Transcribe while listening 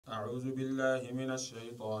أعوذ بالله من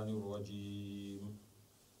الشيطان الرجيم.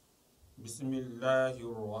 بسم الله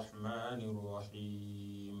الرحمن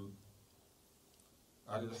الرحيم.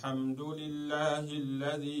 الحمد لله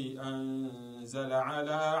الذي أنزل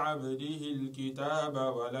على عبده الكتاب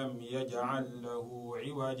ولم يجعل له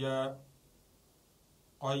عوجا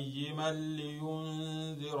قيما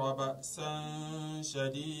لينذر بأسا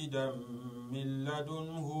شديدا من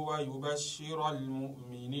لدنه ويبشر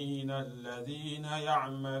المؤمنين الذين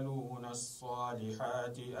يعملون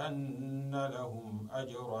الصالحات أن لهم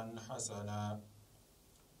أجرا حسنا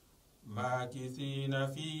ماكثين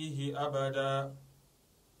فيه أبدا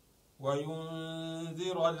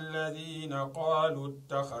وينذر الذين قالوا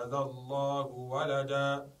اتخذ الله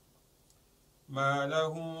ولدا ما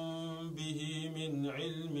لهم به من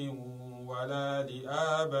علم ولا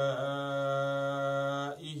لآبائهم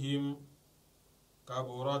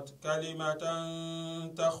كبرت كلمة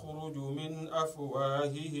تخرج من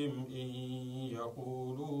أفواههم إن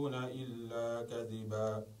يقولون إلا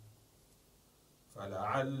كذبا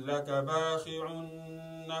فلعلك باخع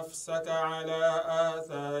نفسك على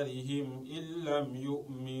آثارهم إن لم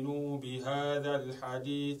يؤمنوا بهذا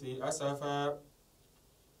الحديث أسفا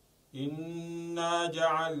إنا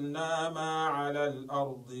جعلنا ما على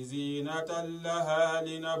الأرض زينة لها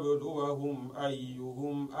لنبلوهم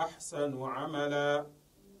أيهم أحسن عملا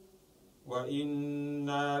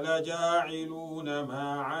وإنا لجاعلون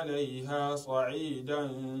ما عليها صعيدا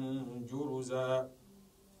جرزا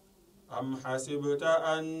أم حسبت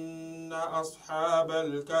أن أصحاب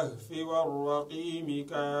الكهف والرقيم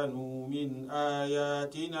كانوا من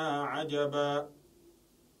آياتنا عجبا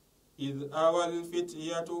إذ أوى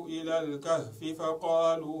الفتية إلى الكهف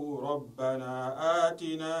فقالوا ربنا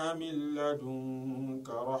آتنا من لدنك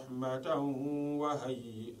رحمة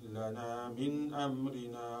وهيئ لنا من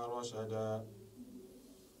أمرنا رشدا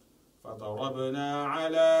فضربنا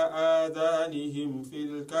على آذانهم في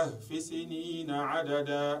الكهف سنين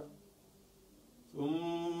عددا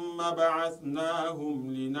ثم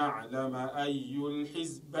بعثناهم لنعلم أي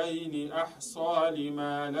الحزبين أحصى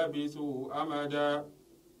لما لبثوا أمدا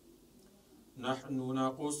نحن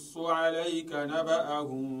نقص عليك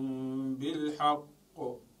نبأهم بالحق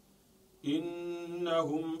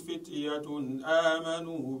إنهم فتية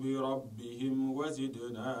آمنوا بربهم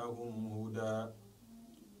وزدناهم هدى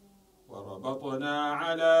وربطنا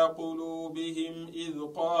على قلوبهم إذ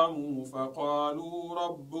قاموا فقالوا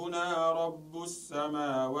ربنا رب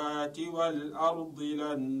السماوات والأرض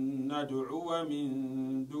لن ندعو من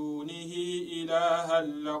دونه إلها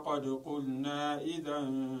لقد قلنا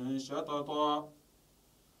إذا شططا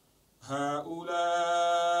هؤلاء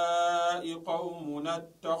قومنا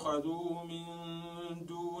اتخذوا من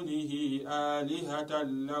دونه آلهة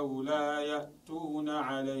لولا يأتون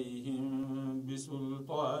عليهم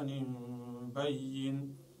بسلطان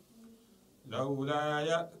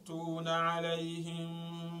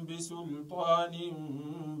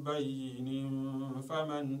بين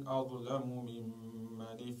فمن أظلم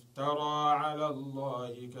ممن افترى على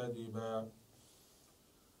الله كذبا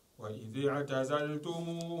وإذ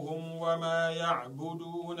اعتزلتموهم وما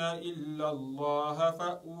يعبدون إلا الله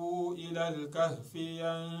فأووا إلى الكهف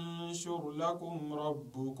ينشر لكم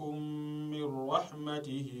ربكم من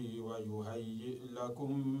رحمته ويهيئ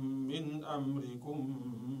لكم من أمركم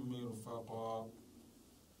مرفقا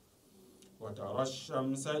وترى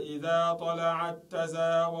الشمس إذا طلعت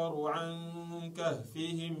تزاور عن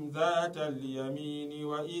كهفهم ذات اليمين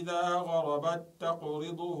وإذا غربت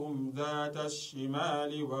تقرضهم ذات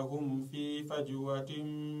الشمال وهم في فجوة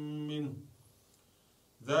منه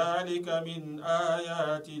ذلك من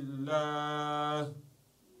آيات الله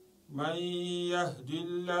من يهد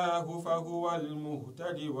الله فهو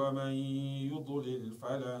المهتد ومن يضلل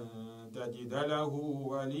فلن تجد له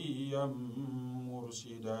وليا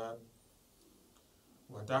مرشدا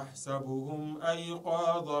وتحسبهم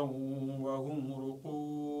أيقاظا وهم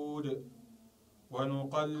رقود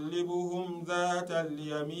ونقلبهم ذات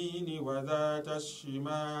اليمين وذات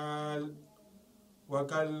الشمال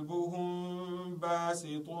وكلبهم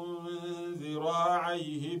باسط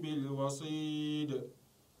ذراعيه بالوصيد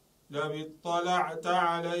لو اطلعت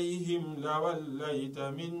عليهم لوليت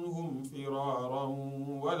منهم فرارا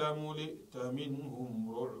ولملئت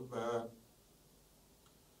منهم رعبا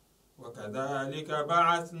وكذلك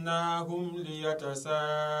بعثناهم ليتساءلوا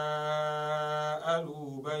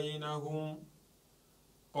بينهم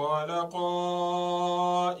قال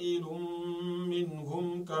قائل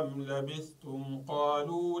منهم كم لبثتم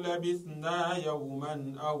قالوا لبثنا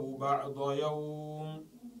يوما أو بعض يوم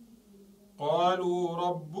قالوا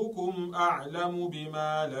ربكم أعلم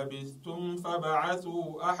بما لبثتم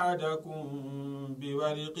فابعثوا أحدكم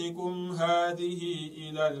بورقكم هذه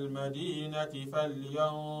إلى المدينة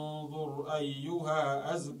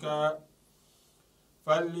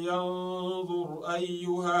فلينظر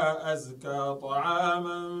أيها أزكى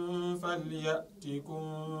طعاما فليأتكم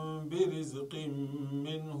برزق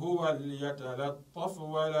منه وليتلطف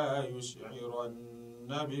ولا يشعرن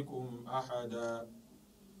بكم أحدا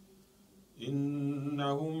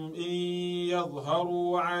إنهم إن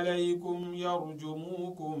يظهروا عليكم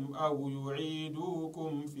يرجموكم أو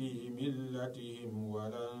يعيدوكم في ملتهم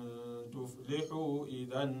ولن تفلحوا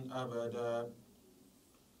إذا أبدا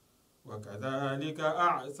وكذلك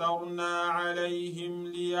أعثرنا عليهم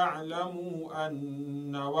ليعلموا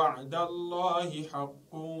أن وعد الله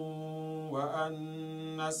حق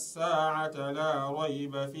وأن الساعة لا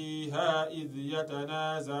ريب فيها إذ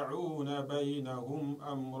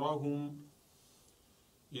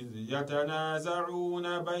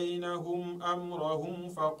يتنازعون بينهم أمرهم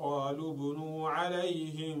فقالوا ابنوا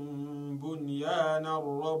عليهم بنيانا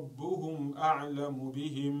ربهم أعلم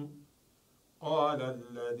بهم قال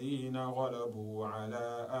الذين غلبوا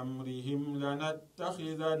على أمرهم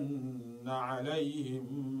لنتخذن عليهم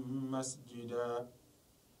مسجدا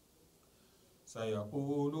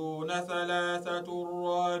سيقولون ثلاثة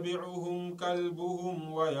رابعهم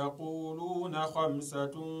كلبهم ويقولون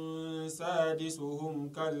خمسة سادسهم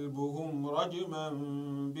كلبهم رجما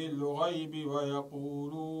بالغيب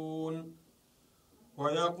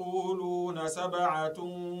ويقولون سبعة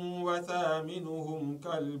وثامنهم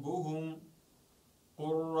كلبهم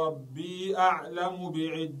قل ربي أعلم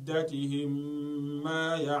بعدتهم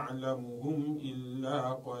ما يعلمهم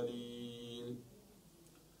إلا قليل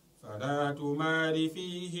فلا تمار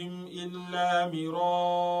فيهم إلا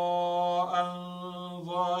مراء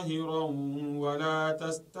ظاهرا ولا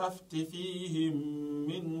تستفت فيهم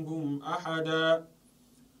منهم أحدا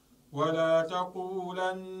ولا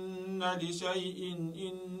تقولن لشيء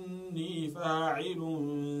إني فاعل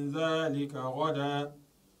ذلك غدا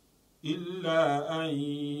إلا أن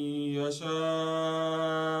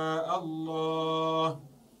يشاء الله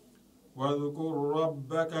واذكر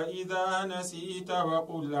ربك إذا نسيت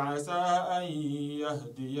وقل عسى أن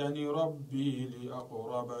يهديني ربي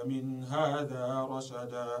لأقرب من هذا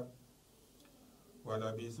رشدا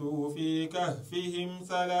ولبثوا في كهفهم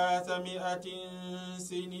 300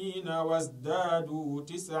 سنين وازدادوا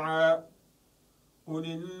 9 قل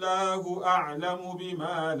الله أعلم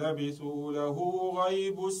بما لبثوا له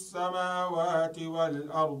غيب السماوات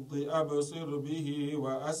والأرض أبصر به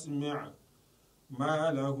وأسمع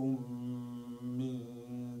ما لهم من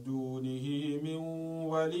دونه من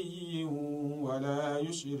ولي ولا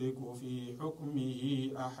يشرك في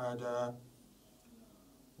حكمه أحدا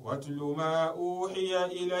واتل ما أوحي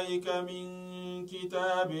إليك من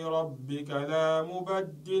كتاب ربك لا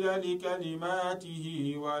مبدل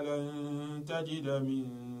لكلماته ولن تجد من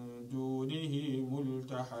دونه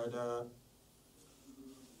ملتحدا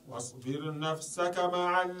واصبر نفسك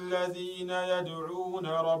مع الذين يدعون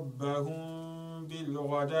ربهم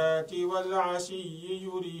بالغداة والعشي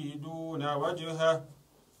يريدون وجهه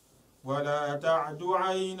ولا تعد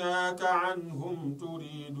عيناك عنهم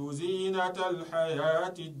تريد زينة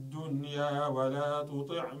الحياة الدنيا ولا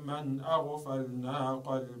تطع من أغفلنا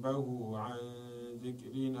قلبه عن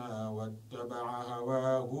ذكرنا واتبع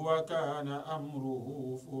هواه وكان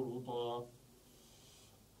أمره فرطا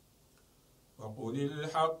وقل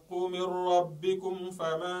الحق من ربكم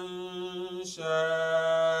فمن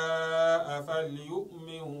شاء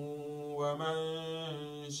فليؤمن ومن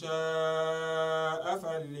شاء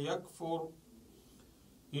فليكفر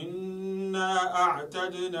إنا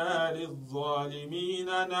أعتدنا للظالمين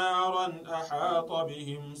نارا أحاط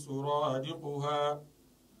بهم سرادقها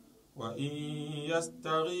وإن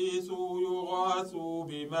يستغيثوا يغاثوا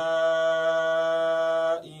بماء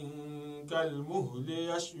كالمهل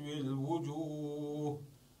يشوي الوجوه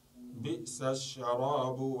بئس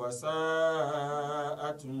الشراب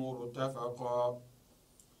وساءت مرتفقا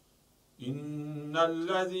إن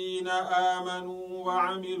الذين آمنوا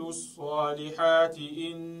وعملوا الصالحات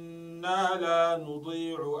إنا لا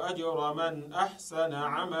نضيع أجر من أحسن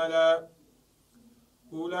عملا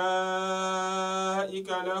أولئك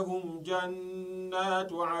لهم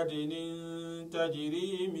جنات عدن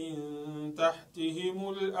تجري من تحتهم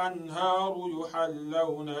الأنهار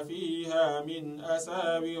يحلون فيها من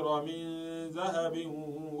أساور من ذهب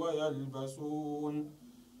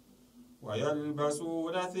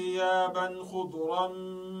ويلبسون ثيابا خضرا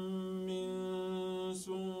من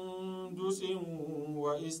سندس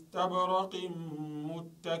واستبرق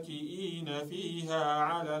متكئين فيها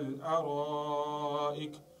على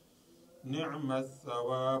الأرائك نعم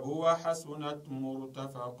الثواب وحسنت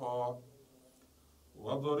مرتفقا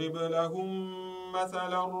واضرب لهم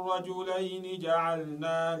مثل الرجلين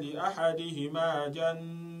جعلنا لأحدهما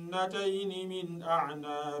جنتين من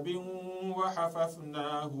أعناب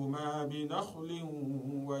وحففناهما بنخل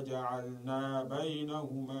وجعلنا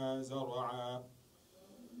بينهما زرعا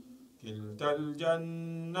كلتا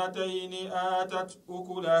الجنتين آتت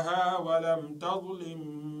أكلها ولم تظلم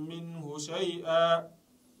منه شيئا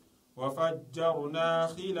وفجرنا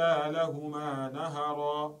خلالهما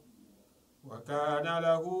نهرا وكان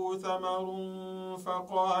له ثمر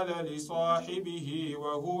فقال لصاحبه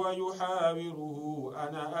وهو يحاوره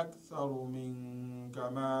أنا أكثر منك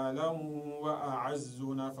مالا وأعز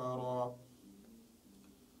نفرا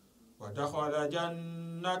ودخل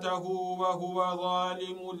جنته وهو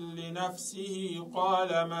ظالم لنفسه قال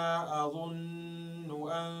ما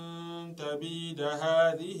أظن أن تبيد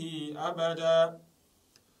هذه أبدا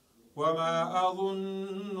وما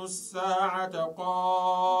أظن الساعة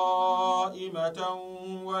قائمة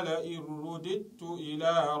ولئن رددت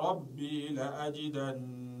إلى ربي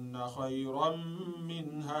لأجدن خيرا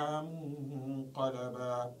منها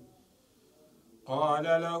منقلبا قال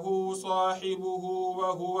له صاحبه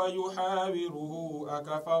وهو يحاوره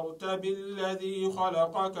أكفرت بالذي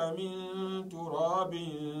خلقك من تراب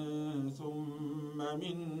ثم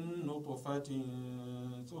من نطفة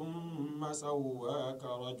ثم سواك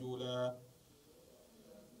رجلا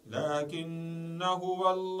لكن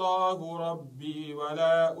هو الله ربي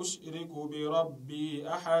ولا أشرك بربي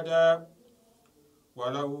أحدا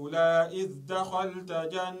ولولا إذ دخلت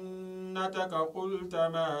جنتك قلت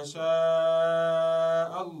ما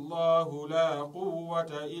شاء الله لا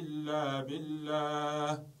قوة إلا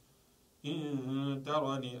بالله إن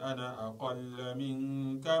ترني أنا أقل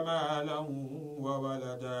منك مالا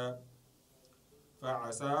وولدا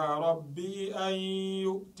فعسى ربي أن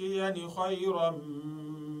يؤتيني خيرا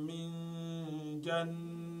من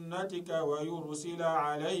جنتك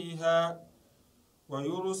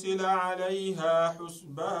ويرسل عليها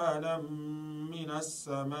حسبانا من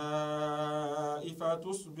السماء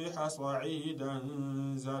فتصبح صعيدا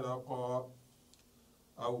زلقا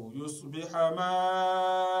أو يصبح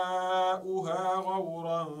ماؤها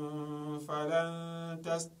غورا فلن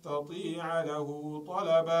تستطيع له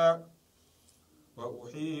طلبا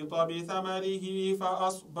وأحيط بثمره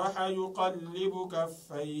فأصبح يقلب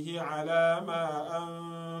كفيه على ما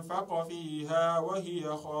أنفق فيها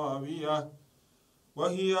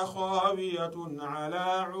وهي خاوية على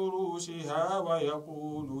عروشها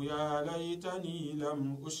ويقول يا ليتني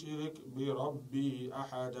لم أشرك بربي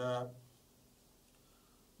أحدا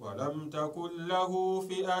ولم تكن له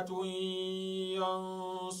فئة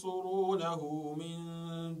ينصرونه من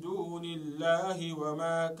دون الله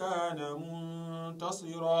وما كان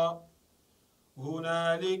منتصرا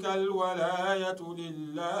هنالك الولاية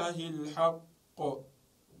لله الحق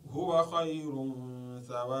هو خير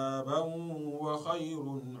ثوابا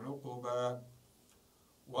وخير عقبا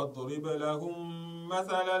واضرب لهم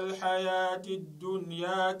مثل الحياة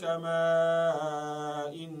الدنيا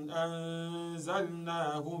كماء إن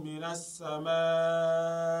أنزلناه من السماء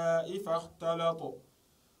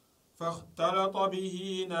فاختلط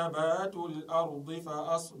به نبات الأرض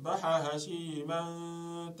فأصبح هشيما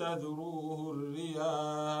تذروه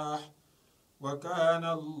الرياح وكان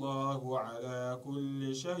الله على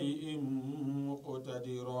كل شيء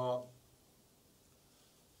مقتدرا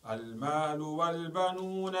المال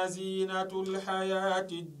والبنون زينة الحياة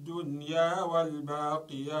الدنيا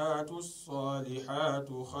والباقيات الصالحات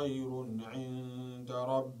خير عند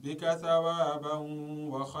ربك ثوابا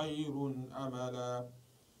وخير أملا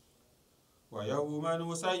ويوم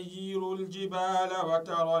نسير الجبال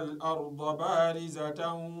وترى الأرض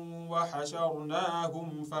بارزة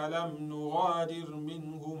وحشرناهم فلم نغادر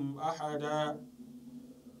منهم أحدا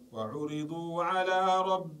وعرضوا على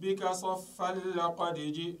ربك صفا لقد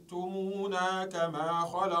جئتمونا كما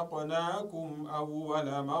خلقناكم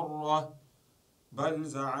أول مرة بل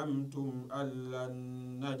زعمتم أن لن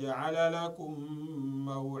نجعل لكم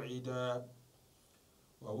موعدا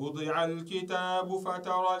ووضع الكتاب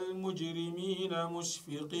فترى المجرمين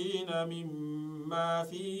مشفقين مما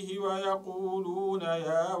فيه ويقولون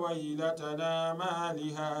يا ويلتنا ما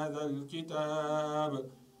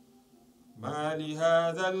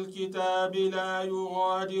لهذا الكتاب لا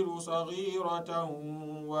يغادر صغيرة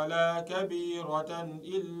ولا كبيرة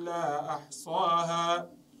إلا أحصاها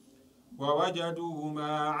ووجدوا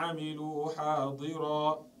ما عملوا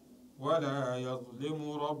حاضرا ولا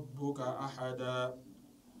يظلم ربك أحدا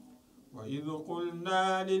وإذ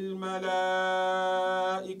قلنا للملائكة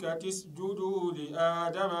اسجدوا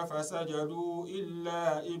لآدم فسجدوا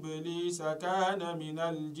إلا إبليس كان من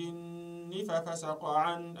الجن ففسق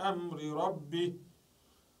عن أمر ربه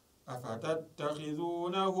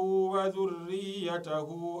أفتتخذونه وذريته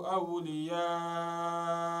أولياء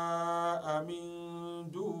من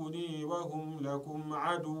دوني وهم لكم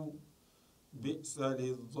عدو بئس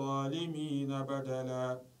للظالمين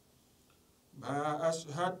بدلا ما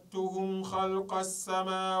أشهدتهم خلق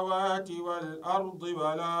السماوات والأرض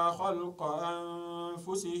ولا خلق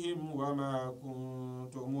أنفسهم وما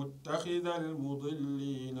كنت متخذ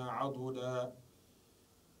المضلين عضدا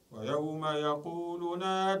ويوم يقول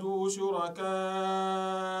نادوا شركائي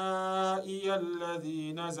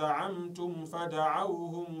الذين زعمتم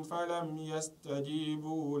فدعوهم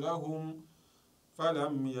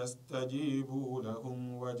فلم يستجيبوا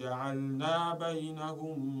لهم وجعلنا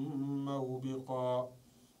بينهم موبقا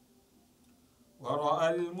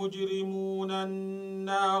ورأى المجرمون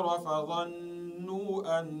النار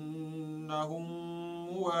فظنوا أنهم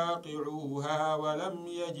مواقعوها ولم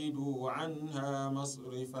يجدوا عنها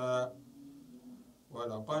مصرفا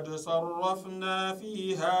ولقد صرفنا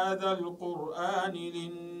في هذا القرآن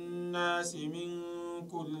للناس من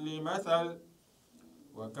كل مثل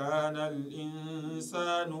وكان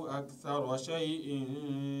الإنسان أكثر شيء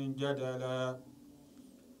جدلا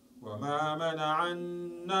وما منع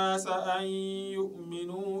الناس أن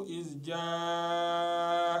يؤمنوا إذ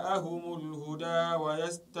جاءهم الهدى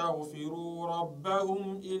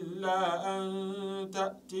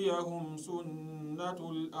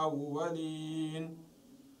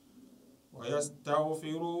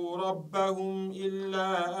ويستغفروا ربهم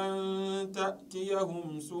إلا أن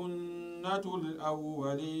تأتيهم سنة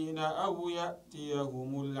الأولين أو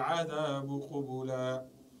يأتيهم العذاب قبلا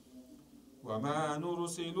وما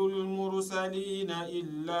نرسل المرسلين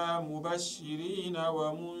إلا مبشرين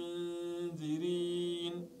ومنذرين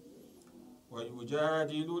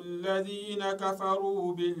ويجادل الذين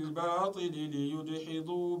كفروا بالباطل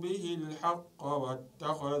ليدحضوا به الحق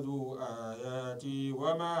واتخذوا آياتي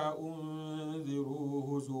وما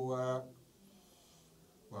أنذروا هزوا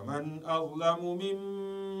ومن أظلم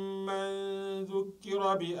ممن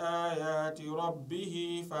ذكر بآيات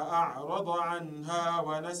ربه فأعرض عنها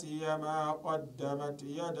ونسي ما قدمت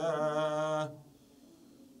يداه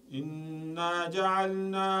إنا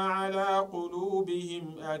جعلنا على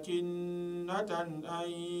قلوبهم أكنة أن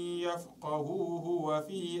يفقهوه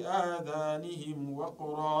وفي آذانهم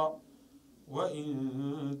وقرا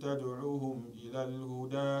وإن تدعهم إلى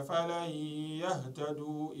الهدى فلن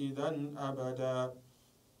يهتدوا إذا أبدا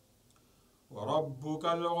وربك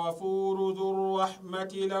الغفور ذو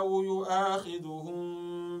الرحمة لو يؤاخذهم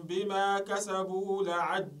بما كسبوا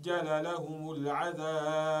لعجل لهم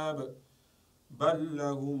العذاب بل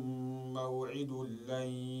لهم موعد لن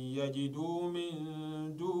يجدوا من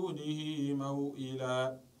دونه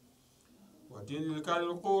موئلا وتلك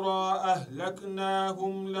القرى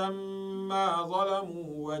أهلكناهم لما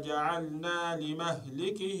ظلموا وجعلنا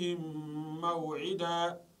لمهلكهم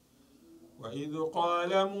موعدا وإذ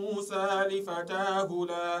قال موسى لفتاه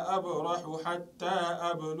لا أبرح حتى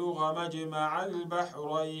أبلغ مجمع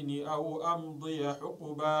البحرين أو أمضي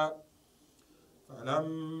حقبا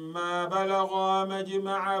فلما بلغا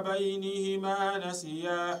مجمع بينهما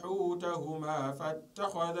نسيا حوتهما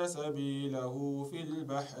فاتخذ سبيله في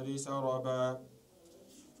البحر سربا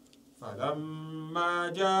فلما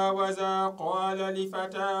جاوزا قال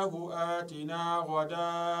لفتاه آتنا غداءنا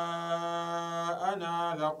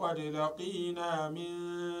لقد لقينا من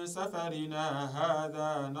سفرنا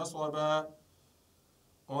هذا نصبا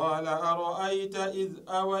قال أرأيت إذ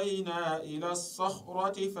أوينا إلى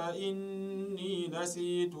الصخرة فإني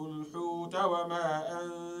نسيت الحوت وما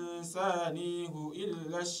أنسانيه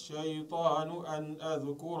إلا الشيطان أن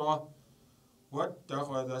أذكره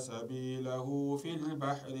واتخذ سبيله في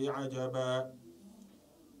البحر عجبا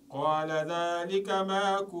قال ذلك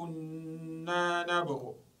ما كنا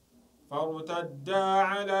نبغ فارتدا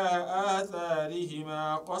على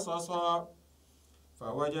آثارهما قصصا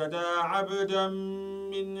فوجدا عبدا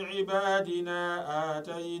من عبادنا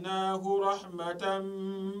آتيناه رحمة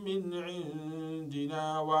من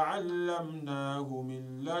عندنا وعلمناه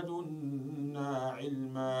من لدنا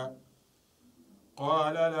علما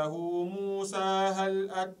قال له موسى هل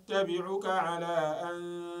أتبعك على أن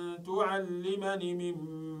تعلمني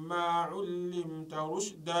مما علمت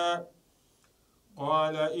رشدا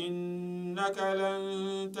قال إنك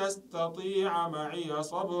لن تستطيع معي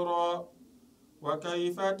صبرا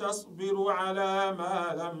وكيف تصبر على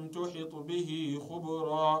ما لم تحط به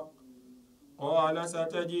خبرا قال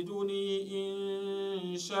ستجدني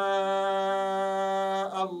إن شاء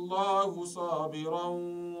الله صابرا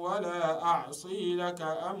ولا أعصي لك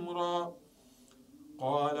أمرا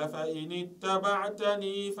قال فإن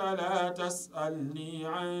اتبعتني فلا تسألني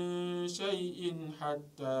عن شيء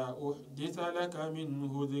حتى أحدث لك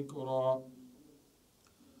منه ذكرا.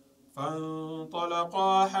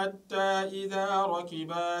 فانطلقا حتى إذا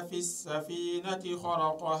ركبا في السفينة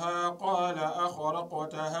خرقها قال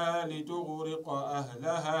أخرقتها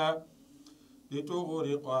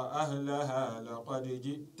لتغرق أهلها لقد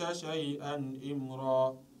جئت شيئا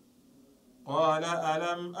إمرا. قال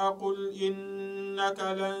ألم أقل إنك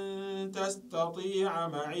لن تستطيع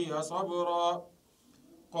معي صبرا.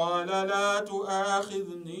 قال لا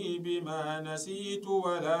تؤاخذني بما نسيت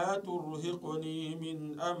ولا ترهقني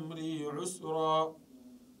من أمري عسرا.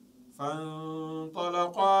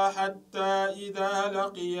 فانطلقا حتى إذا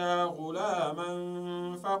لقيا غلاما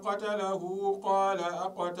فقتله قال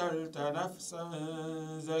أقتلت نفسا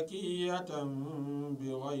زكية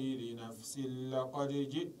بغير نفس لقد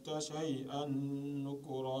جئت شيئا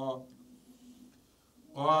نكرا.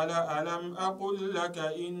 قال ألم أقل لك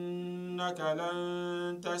إنك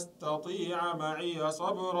لن تستطيع معي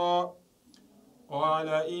صبرا. قال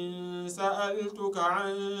إن سألتك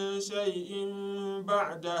عن شيء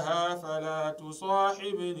بعدها فلا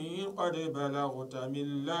تصاحبني قد بلغت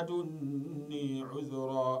من لدني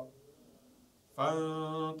عذرا.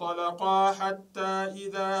 فانطلقا حتى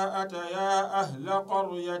إذا أتيا أهل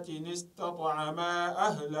قرية استطعما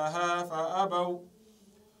أهلها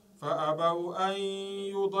فأبوا أن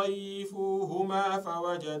يضيفوهما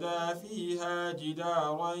فوجدا فيها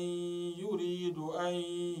جدارا يريد أن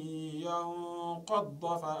ينقض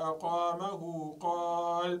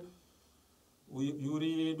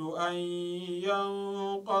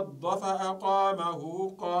فأقامه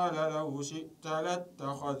قال لو شئت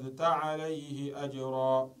لاتخذت عليه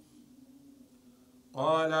أجرا.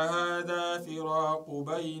 قال هذا فراق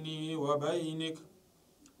بيني وبينك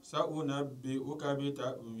سأنبئك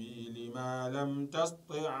بتأويل ما لم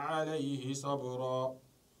تسطع عليه صبرا.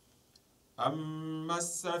 أما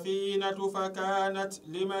السفينة فكانت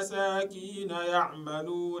لمساكين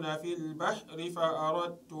يعملون في البحر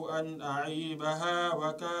فأردت أن أعيبها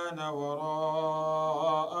وكان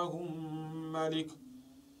وراءهم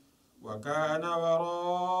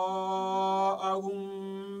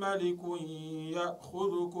ملك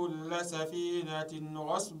يأخذ كل سفينة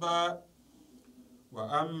غصبا.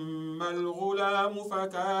 وأما الغلام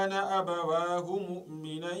فكان أبواه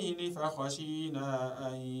مؤمنين فخشينا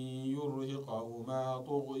أن يرهقهما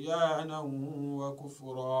طغيانا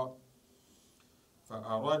وكفرا.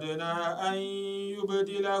 فأردنا أن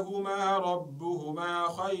يبدلهما ربهما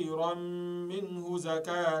خيرا منه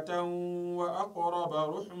زكاة وأقرب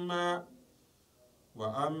رحما.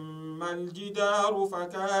 وأما الجدار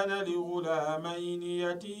فكان لغلامين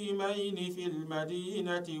يتيمين في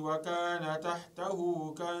المدينة وكان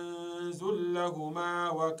تحته كنز لهما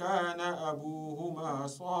وكان أبوهما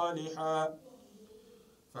صالحا.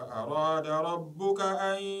 فأراد ربك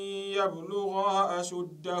أن يبلغا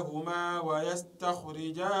أشدهما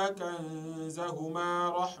ويستخرجا كنزهما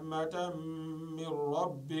رحمة من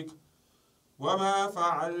ربك وما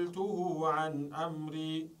فعلته عن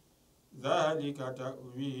أمري ذلك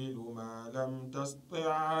تأويل ما لم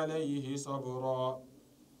تسطع عليه صبرا.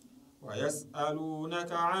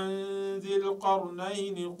 ويسألونك عن ذي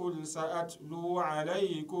القرنين قل سأتلو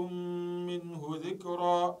عليكم منه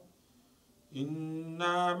ذكرا.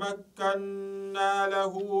 إنا مكنا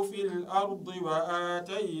له في الأرض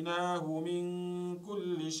وآتيناه من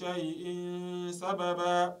كل شيء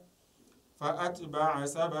سببا فأتبع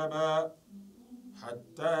سببا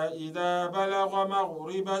حتى إذا بلغ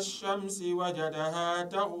مغرب الشمس وجدها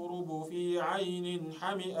تغرب في عين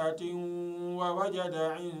حمئة ووجد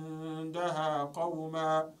عندها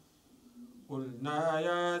قوما. قلنا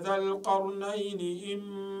يا ذا القرنين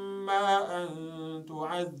إما أن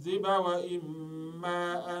تعذب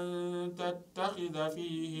وإما أن تتخذ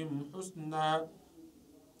فيهم حسنا.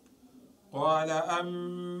 قال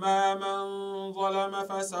أما من ظلم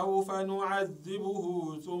فسوف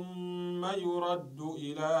نعذبه ثم يرد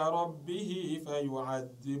إلى ربه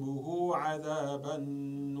فيعذبه عذابا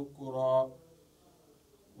نكرا.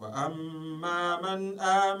 وأما من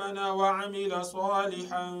آمن وعمل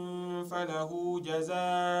صالحا فله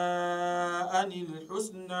جزاء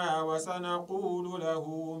الحسنى وسنقول له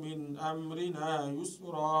من أمرنا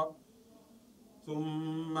يسرا.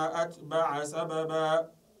 ثم أتبع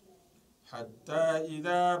سببا حتى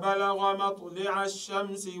إذا بلغ مطلع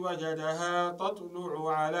الشمس وجدها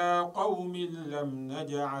تطلع على قوم لم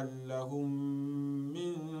نجعل لهم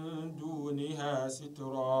من دونها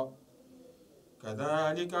سترا.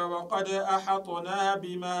 كذلك وقد أحطنا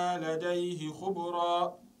بما لديه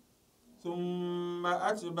خبرا. ثم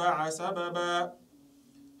أتبع سببا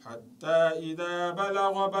حتى إذا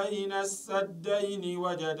بلغ بين السدين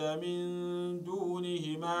وجد من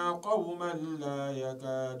دونهما قوما لا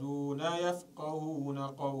يكادون يفقهون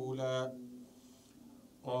قولا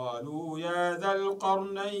قالوا يا ذا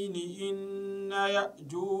القرنين إن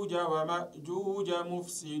يأجوج ومأجوج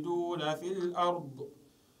مفسدون في الأرض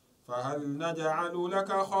فهل نجعل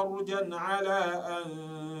لك خرجا على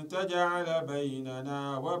أن تجعل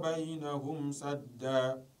بيننا وبينهم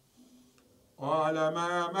سدا قال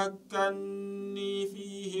ما مكني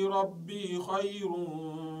فيه ربي خير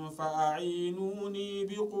فأعينوني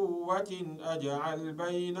بقوة أجعل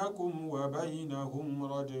بينكم وبينهم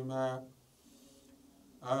ردما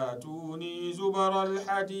آتوني زبر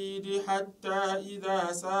الحديد حتى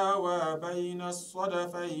إذا ساوى بين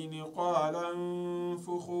الصدفين قال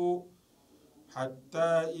انفخوا حتى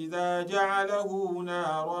إذا جعله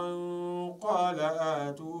نارا قال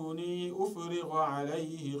آتوني أفرغ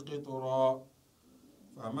عليه قطرا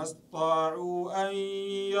فما استطاعوا أن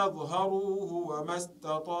يظهروه وما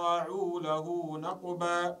استطاعوا له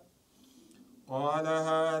نقبا قال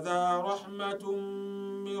هذا رحمة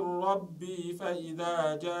من ربي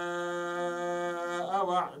فإذا جاء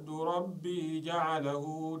وعد ربي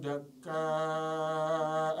جعله دكاء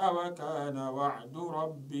وكان وعد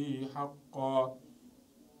ربي حقا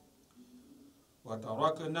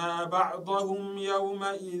وتركنا بعضهم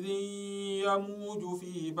يومئذ يموج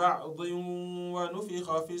في بعض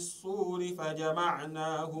ونفخ في الصور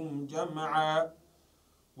فجمعناهم جمعا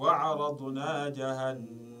وعرضنا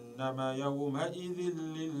جهنم يومئذ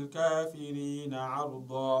للكافرين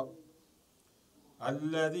عرضا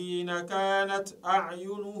الذين كانت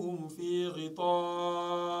أعينهم في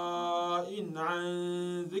غطاء عن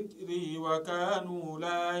ذكري وكانوا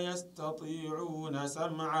لا يستطيعون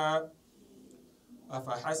سمعا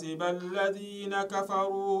أفحسب الذين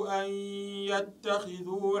كفروا أن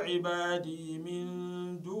يتخذوا عبادي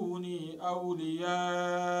من دوني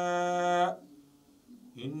أولياء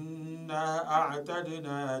إنا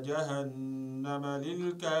أعتدنا جهنم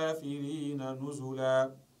للكافرين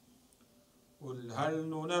نزلا قل هل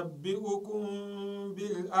ننبئكم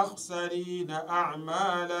بالأخسرين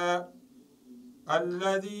أعمالا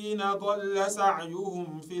الذين ضل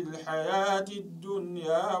سعيهم في الحياة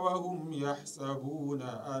الدنيا وهم يحسبون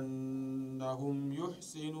أنهم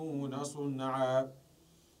يحسنون صنعا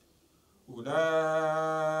أولئك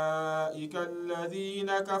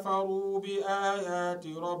الذين كفروا بآيات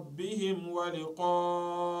ربهم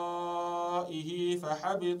ولقائه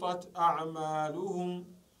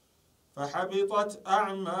فحبطت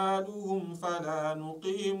أعمالهم فلا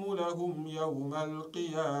نقيم لهم يوم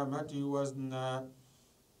القيامة وزنا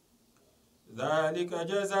ذلك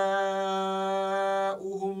جزاؤهم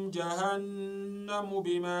جهنم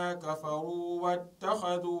بما كفروا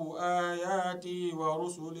واتخذوا آياتي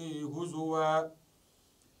ورسلي هزوا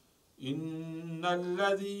إن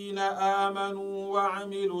الذين آمنوا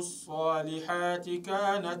وعملوا الصالحات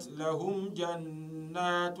كانت لهم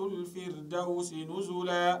جنات الفردوس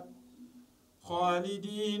نزلا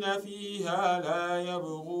خالدين فيها لا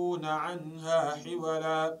يبغون عنها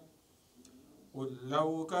حولا قل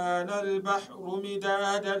لو كان البحر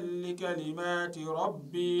مدادا لكلمات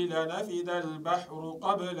ربي لنفد البحر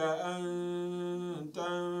قبل أن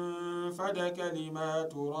تنفد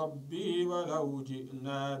كلمات ربي ولو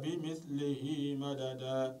جئنا بمثله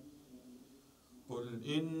مددا قل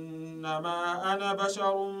إنما أنا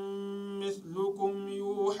بشر مثلكم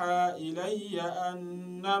يوحى إلي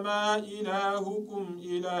أنما إلهكم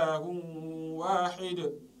إله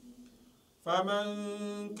واحد فمن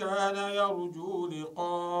كان يرجو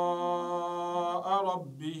لقاء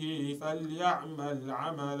ربه فليعمل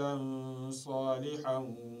عملا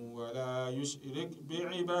صالحا ولا يشرك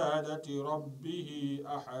بعبادة ربه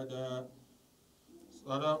أحدا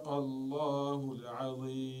صدق الله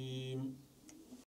العظيم.